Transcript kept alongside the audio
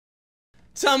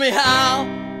Tell me, how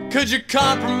could you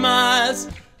compromise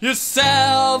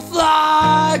yourself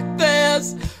like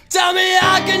this? Tell me,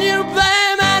 how can you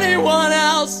blame anyone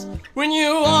else when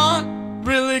you aren't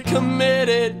really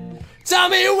committed? Tell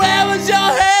me, where was your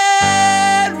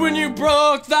head when you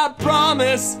broke that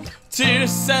promise to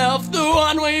yourself? The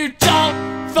one where you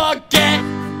don't forget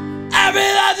every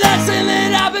life lesson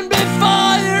that happened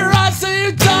before your eyes, so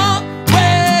you don't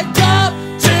wake up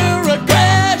to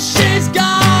regret. She's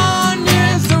gone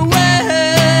years away.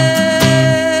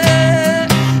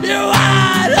 You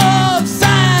had hopes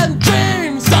and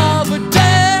dreams of a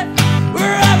day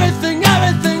where everything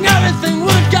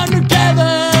would come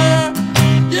together.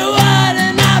 You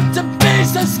wouldn't have to be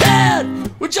so scared.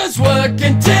 We're just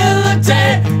working till the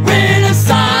day we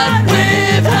decide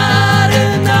we've had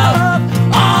enough.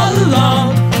 All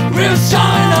along, we were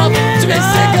strong enough to be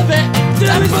sick of it, to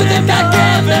put them back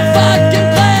in the fucking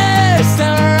place.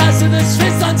 Now our eyes to the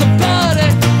streets on to party.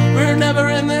 We're never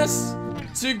in this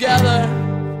together.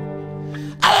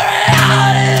 All the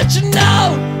reality that you know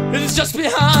is just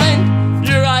behind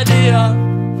your idea.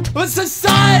 But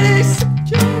society's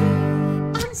secure,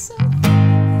 unsafe.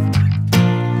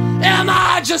 Am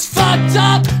I just fucked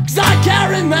up? Cause I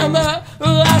can't remember the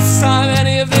last time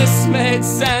any of this made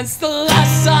sense. The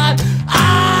last time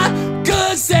I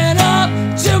could stand up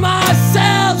to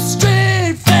myself.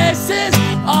 Street faces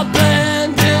all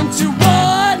blend into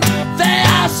one. They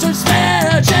ask for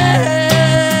marriage.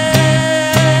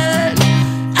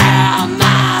 Am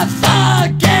I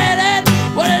forgetting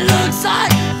what it looks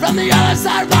like from the other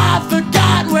side? I've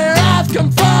forgotten where I've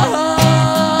come from.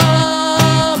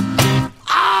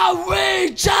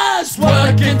 Just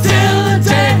working till the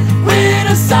day we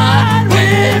decide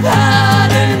we've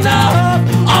had enough.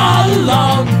 All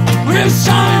along, we're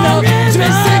strong enough to be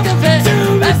sick of it,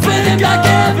 and putting back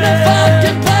every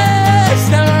fucking place.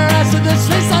 Never asked for this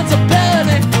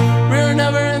responsibility. We're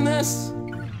never in this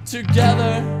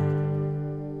together.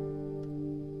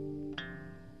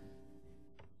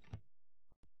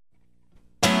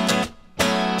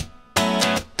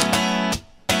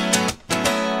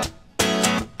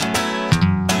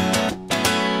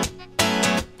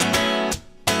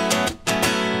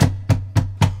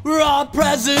 We're all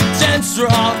presidents, we're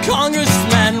all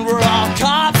congressmen, we're all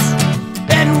cops,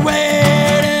 and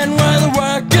waiting we're the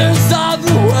workers of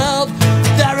the world.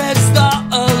 There is the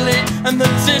elite and the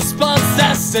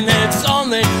dispossessed, and it's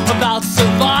only about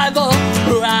survival.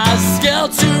 Who has skill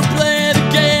to play the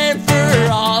game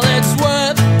for all it's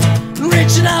worth?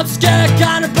 Reaching out, scare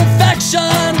kind of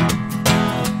perfection.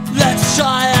 Let's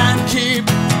try and keep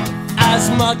as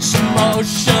much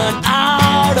emotion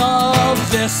out of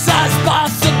this as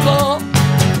possible.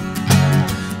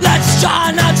 Let's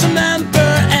try not to remember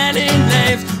any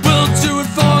names. We'll do it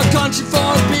for a country,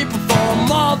 for people, for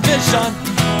more vision.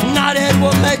 Not it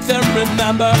will make them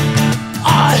remember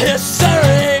our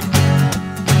history,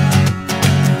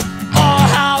 or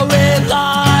how we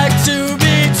like to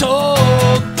be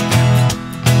told,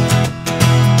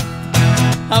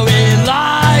 how we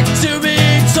like to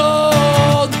be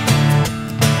told.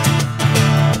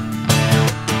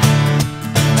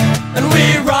 And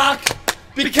we rock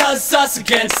because us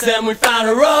against them, we found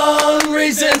our own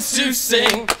reasons to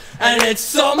sing. And it's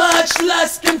so much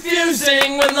less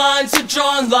confusing when lines are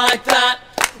drawn like that,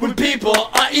 when people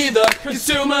are either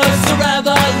consumers or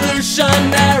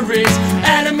revolutionaries,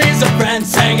 enemies or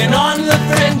friends, hanging on the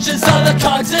fringes of the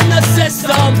cogs in the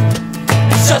system.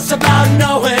 It's just about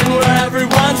knowing where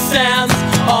everyone stands.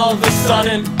 All of a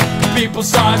sudden, people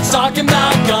start talking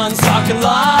about guns, talking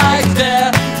like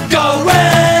they're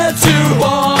going to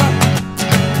war,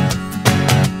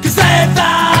 'cause they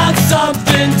found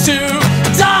something to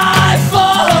die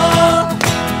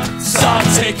for. Start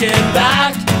taking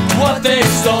back what they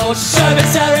stole. Sure,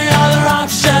 it's every other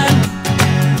option,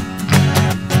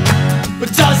 but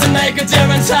doesn't make a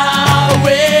difference how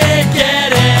we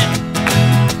get it.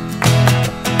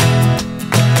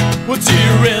 Well, do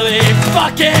you really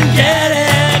fucking get it?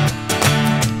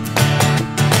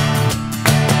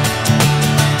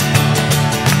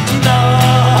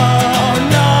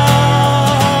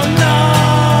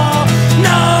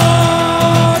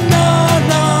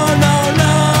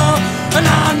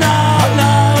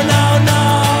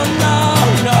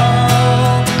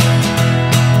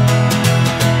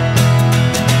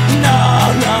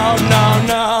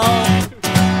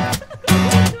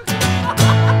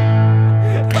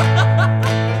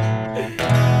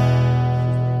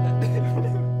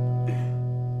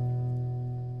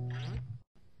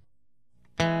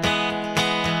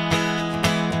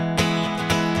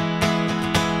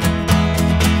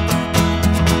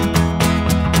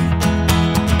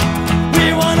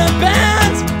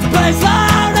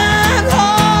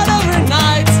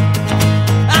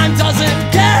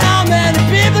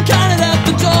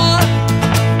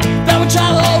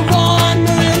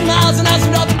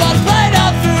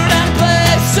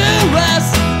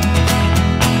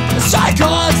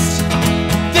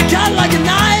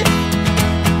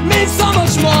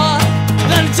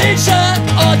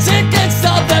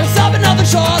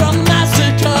 short on the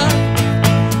massacre.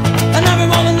 And every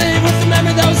moment leave with the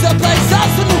memory that was the place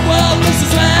us in the world. This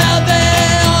is where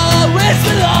they always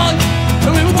belong.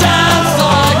 And we would dance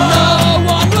like no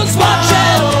one was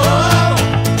watching,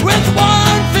 with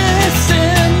one fist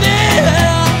in the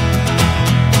air.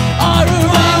 Our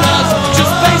arenas,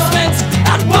 just basements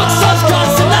and bookstores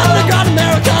across an underground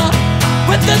America.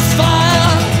 With this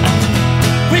fire,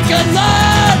 we can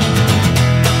learn.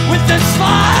 With this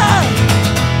fire,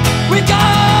 we got.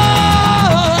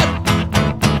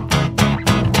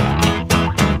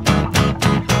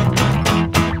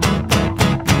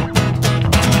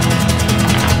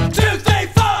 2, 3,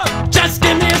 4. Just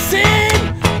give me a scene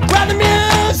where the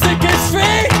music is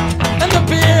free and the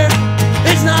beer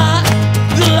is not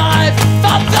the life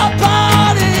of the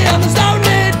party. And there's no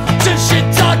need to shit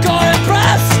talk or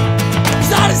impress.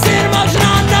 It's not a scene emotion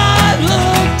I'm not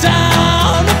looked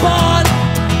down upon.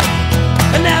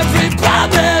 And every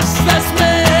promise that's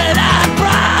made and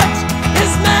brought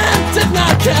is meant if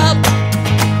not kept.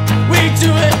 We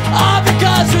do it all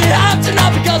because we have to,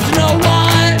 not because we know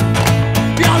why.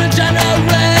 Beyond a gender,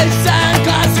 race and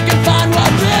class, you can find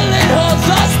what really holds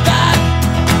us back.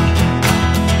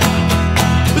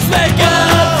 Let's make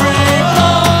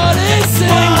everybody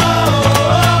sing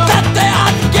that they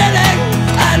are the beginning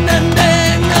and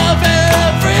ending of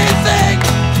everything.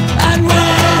 And we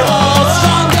hold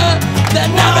stronger than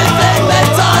everything they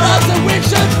taught us that we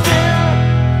should fear.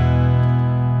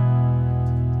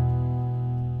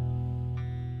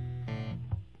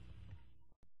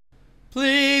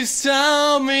 Please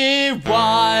tell me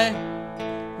why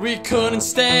we couldn't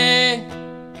stay.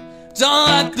 Don't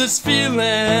let this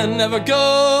feeling ever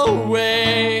go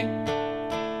away.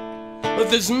 Let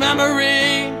this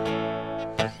memory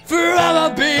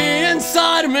forever be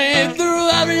inside of me through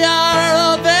every hour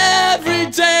of every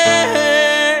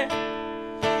day.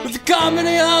 With the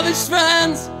company of his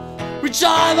friends, we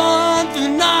drive on through the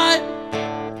night.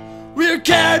 We are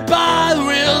carried by the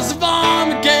wheels of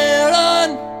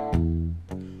Armageddon.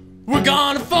 We're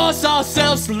gonna force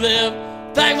ourselves to live,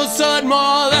 thankful to it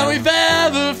more than we've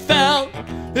ever felt.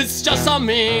 It's just our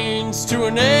means to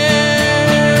an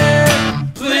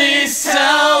end. Please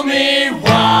tell me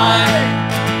why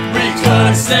we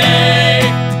couldn't stay.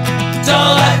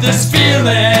 Don't let this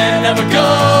feeling ever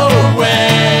go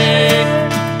away.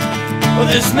 Will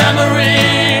this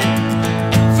memory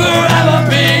forever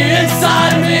be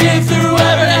inside of me through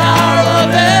every hour of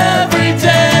every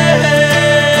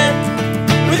day.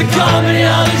 With the company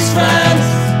of these friends,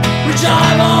 we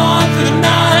drive on through the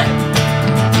night.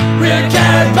 We are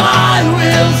carried by the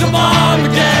wheels of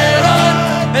Armageddon.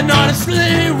 And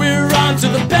honestly, we're on to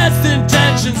the best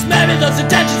intentions. Maybe those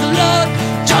intentions alone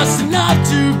just enough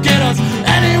to get us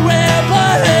anywhere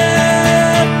but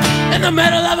here in the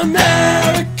middle of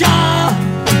America.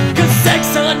 'Cause 6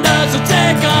 cylinders will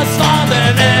take us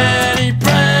farther than any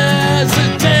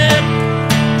president.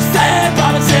 Same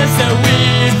promises that we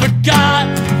forgot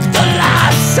the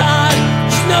last time.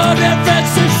 There's no difference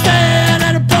to stand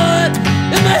and a bullet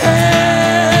in the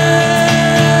head.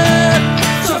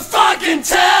 So fucking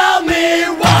tell me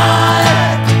why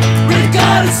we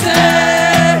gotta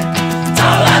stay.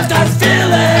 Don't let that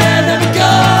feeling ever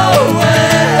go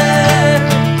away.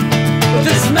 With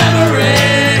this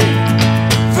memory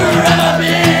forever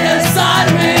be inside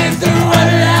of me through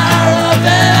every hour of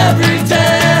every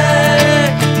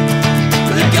day.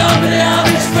 With the company of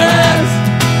his friends,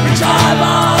 we drive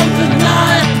on the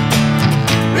night.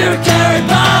 We were carried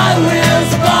by the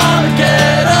wheels of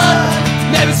Armageddon.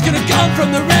 Maybe it's gonna come from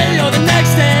the radio the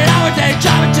next 8-hour day,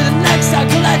 driving to the next town,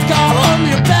 collect, call home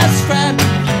your best friend.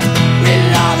 We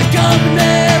are the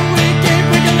company,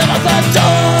 we can live our thoughts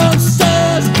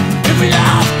downstairs if we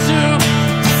have to.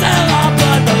 Sell our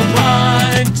blood by the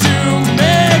pint to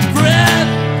make bread.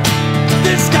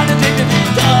 This kind of dignity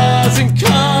doesn't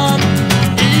come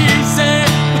easy,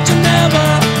 but you never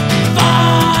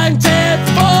find it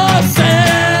for sale.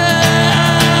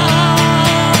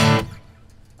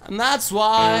 And that's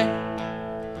why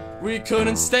we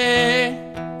couldn't stay,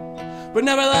 but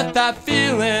never let that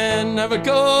feeling ever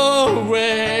go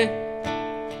away.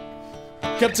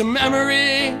 Kept a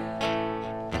memory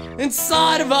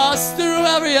inside of us through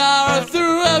every hour,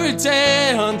 through every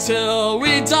day until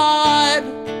we died.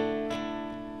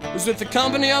 It was with the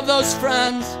company of those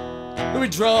friends that we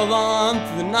drove on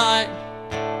through the night,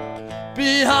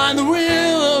 behind the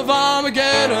wheel of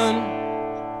Armageddon.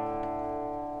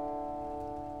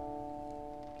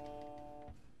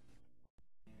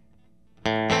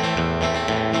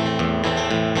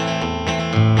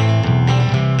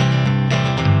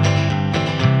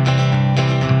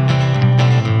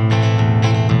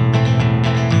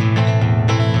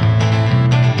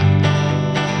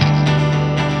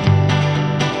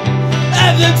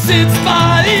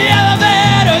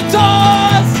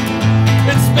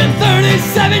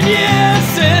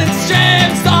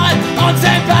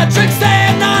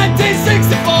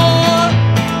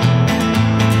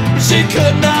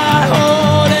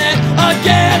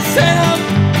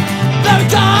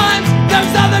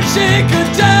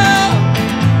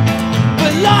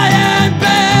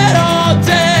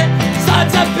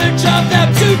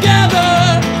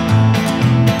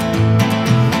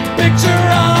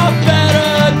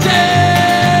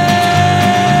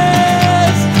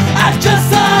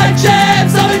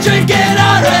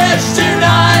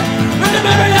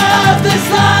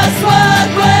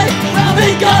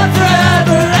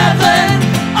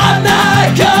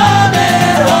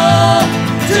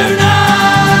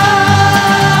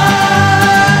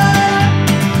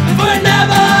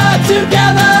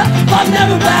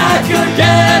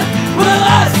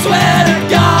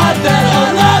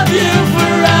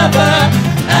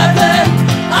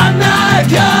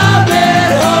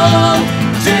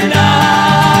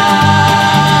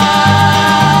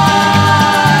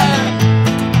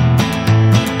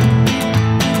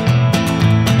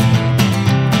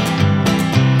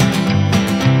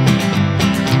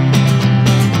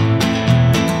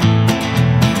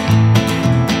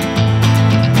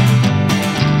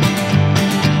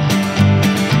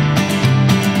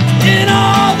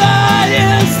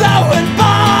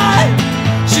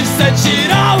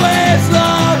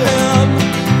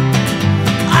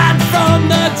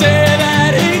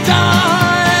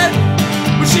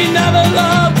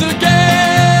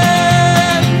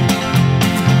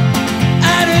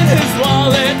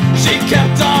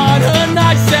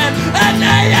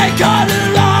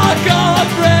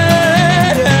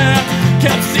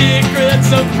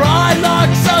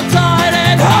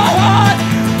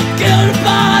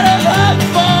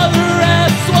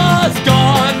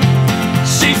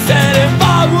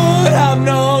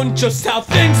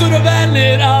 given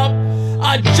it up,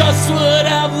 I just would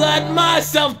have let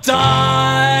myself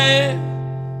die.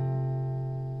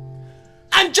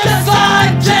 And just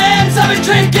like James, I've been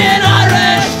drinking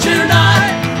Irish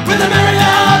tonight, with the memory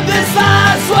of this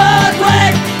last word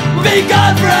quick. We'll be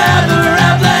gone forever,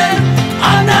 Evelyn.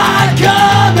 I'm not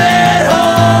coming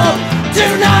home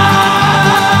tonight.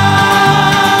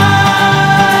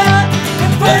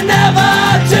 If we're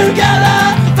never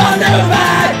together, if I'm never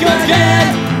back again,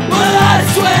 well, I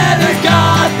swear to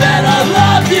God that I'll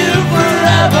love you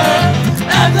forever.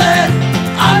 Evelyn,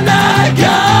 I'm not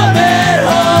coming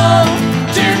home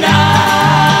tonight.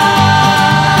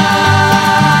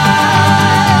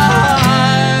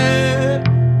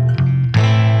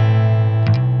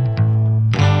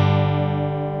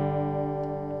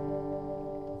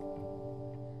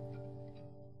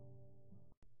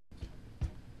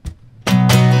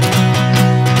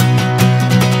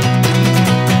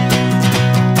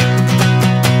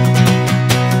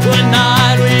 One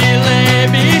night we lay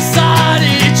beside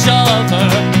each other,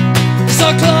 so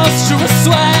close to a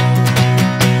sweat,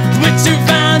 with two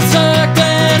fans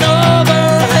circling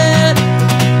overhead.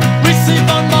 We sleep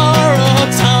on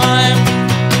borrowed time,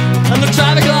 and the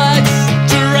traffic lights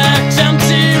direct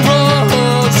empty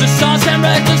roads to stars and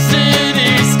wreck the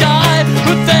city sky.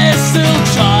 But they still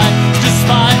try,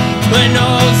 despite they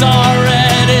know it's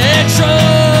already true.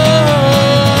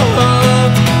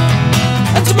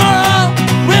 And tomorrow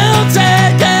we'll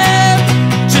take it,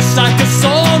 just like a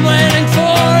storm waiting for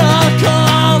a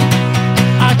calm.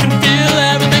 I can feel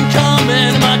everything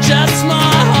coming in my chest,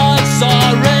 my heart's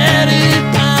already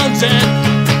pounding.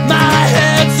 My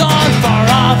head's on far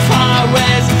off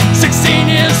highways, 16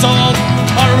 years old,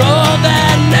 a road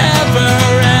that never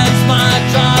ends. My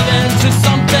drive into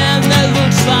something that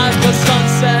looks like a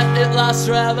sunset, it lasts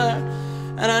forever,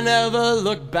 and I never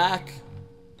look back.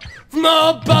 From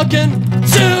Hoboken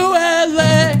to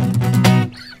LA,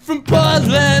 from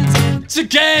Portland to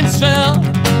Gainesville,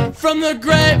 from the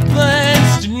Great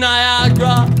Plains to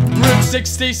Niagara, Route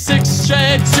 66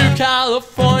 straight to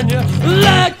California.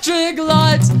 Electric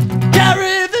lights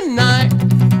carry the night.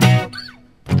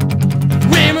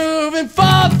 We moving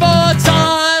forward for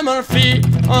time, on our feet,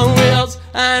 on wheels,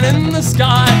 and in the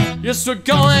sky. Yes, we're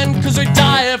going 'cause we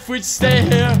die if we'd stay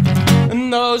here.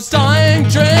 And those dying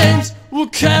dreams will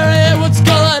carry what's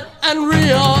good and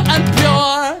real and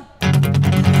pure.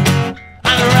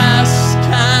 And the rest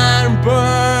can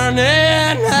burn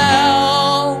in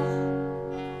hell.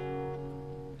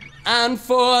 And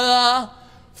for the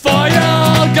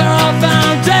 4-year-old girl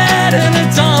found dead in a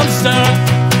dumpster,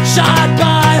 shot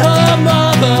by her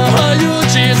mother, her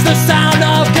eulogy is the sound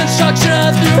of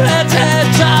construction through head-to-head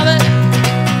traffic.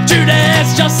 Today's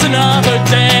just another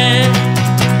day,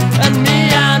 and me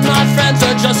and my friends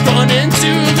are just going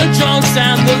into the drunks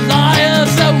and the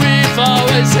liars that we've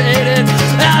always hated.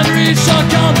 Every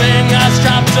shortcoming has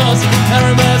trapped us,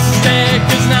 every mistake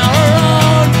is now our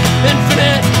own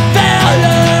infinite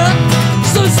failure.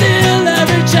 So steal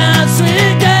every chance we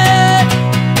get,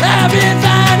 every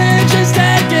advantage is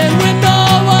taken when no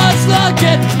one's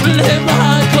looking. We live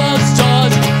behind closed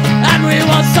doors, and we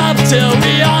won't stop till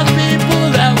we are the people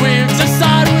that we've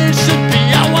decided we should be.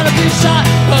 I wanna be shot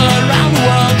around the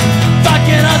world,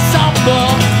 fucking us up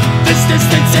more. This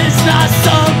distance is not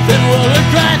something we'll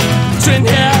regret. Between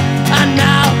here and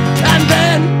now and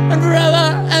then and forever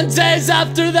and days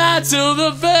after that till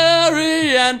the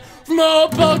very end. From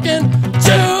Hoboken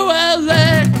to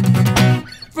LA,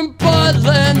 from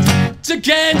Portland to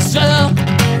Gainesville,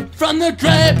 from the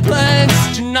Great Plains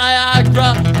to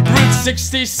Niagara, Route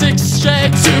 66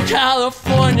 straight to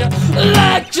California.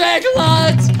 Electric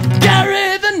lights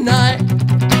carry the night.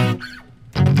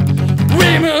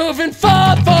 We moving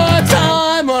forward for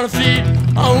time, on our feet,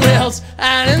 on wheels,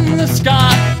 and in the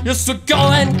sky. Yes, we're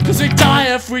going 'cause we die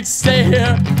if we'd stay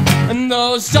here. And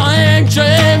those dying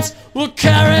dreams will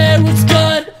carry what's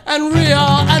good and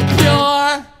real and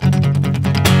pure.